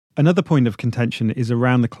Another point of contention is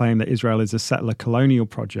around the claim that Israel is a settler colonial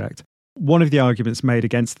project. One of the arguments made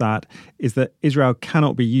against that is that Israel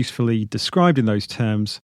cannot be usefully described in those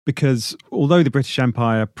terms because although the British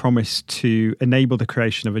Empire promised to enable the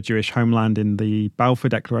creation of a Jewish homeland in the Balfour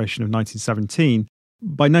Declaration of 1917,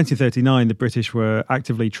 by 1939 the British were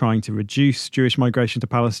actively trying to reduce Jewish migration to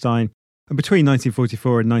Palestine. And between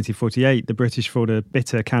 1944 and 1948, the British fought a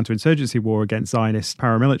bitter counterinsurgency war against Zionist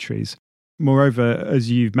paramilitaries. Moreover, as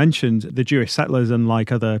you've mentioned, the Jewish settlers,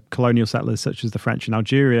 unlike other colonial settlers such as the French in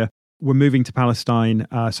Algeria, were moving to Palestine,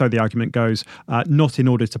 so the argument goes, not in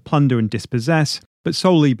order to plunder and dispossess, but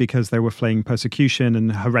solely because they were fleeing persecution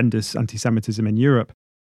and horrendous anti-Semitism in Europe.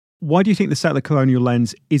 Why do you think the settler colonial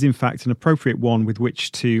lens is in fact an appropriate one with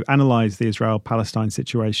which to analyse the Israel-Palestine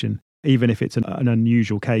situation, even if it's an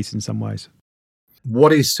unusual case in some ways?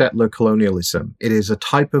 What is settler colonialism? It is a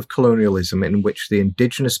type of colonialism in which the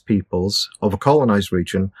indigenous peoples of a colonized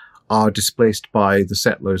region are displaced by the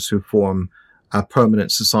settlers who form a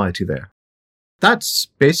permanent society there. That's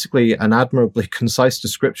basically an admirably concise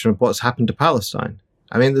description of what's happened to Palestine.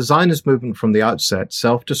 I mean, the Zionist movement from the outset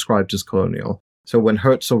self-described as colonial. So when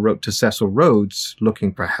Herzl wrote to Cecil Rhodes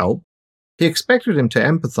looking for help, he expected him to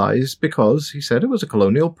empathize because he said it was a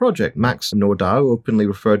colonial project. Max Nordau openly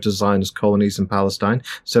referred to Zionist colonies in Palestine.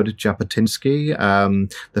 So did Jabotinsky.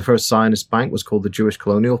 The first Zionist bank was called the Jewish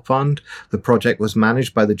Colonial Fund. The project was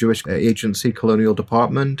managed by the Jewish Agency Colonial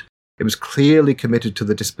Department. It was clearly committed to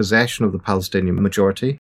the dispossession of the Palestinian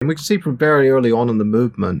majority. And we can see from very early on in the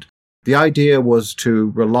movement, the idea was to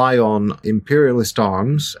rely on imperialist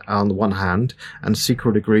arms on the one hand and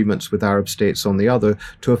secret agreements with Arab states on the other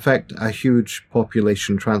to effect a huge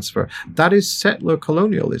population transfer. That is settler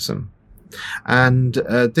colonialism. And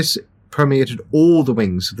this permeated all the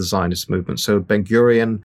wings of the Zionist movement. So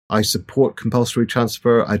Ben-Gurion, I support compulsory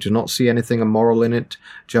transfer. I do not see anything immoral in it.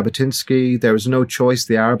 Jabotinsky, there is no choice.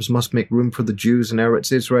 The Arabs must make room for the Jews in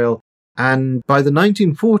Eretz Israel. And by the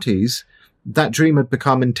 1940s, that dream had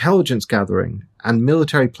become intelligence gathering and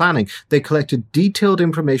military planning. They collected detailed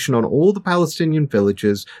information on all the Palestinian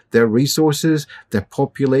villages, their resources, their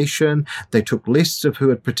population. They took lists of who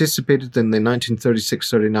had participated in the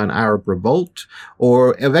 1936-39 Arab Revolt,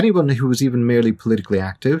 or of anyone who was even merely politically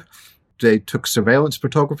active. They took surveillance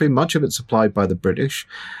photography, much of it supplied by the British.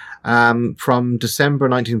 From December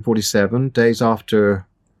 1947, days after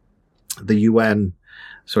the UN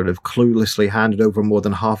sort of cluelessly handed over more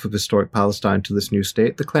than half of historic Palestine to this new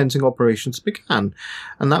state, the cleansing operations began.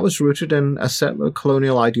 And that was rooted in a settler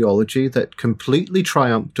colonial ideology that completely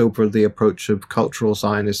triumphed over the approach of cultural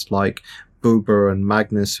Zionists like Buber and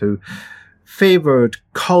Magnus, who favoured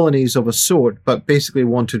colonies of a sort, but basically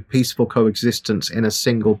wanted peaceful coexistence in a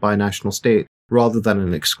single binational state, rather than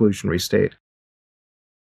an exclusionary state.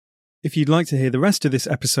 If you'd like to hear the rest of this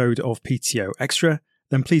episode of PTO Extra,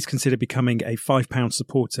 then please consider becoming a £5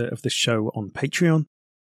 supporter of the show on Patreon.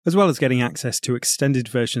 As well as getting access to extended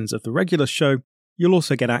versions of the regular show, you'll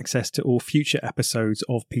also get access to all future episodes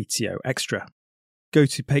of PTO Extra. Go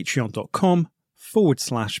to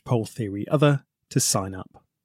patreon.com/poletheoryother to sign up.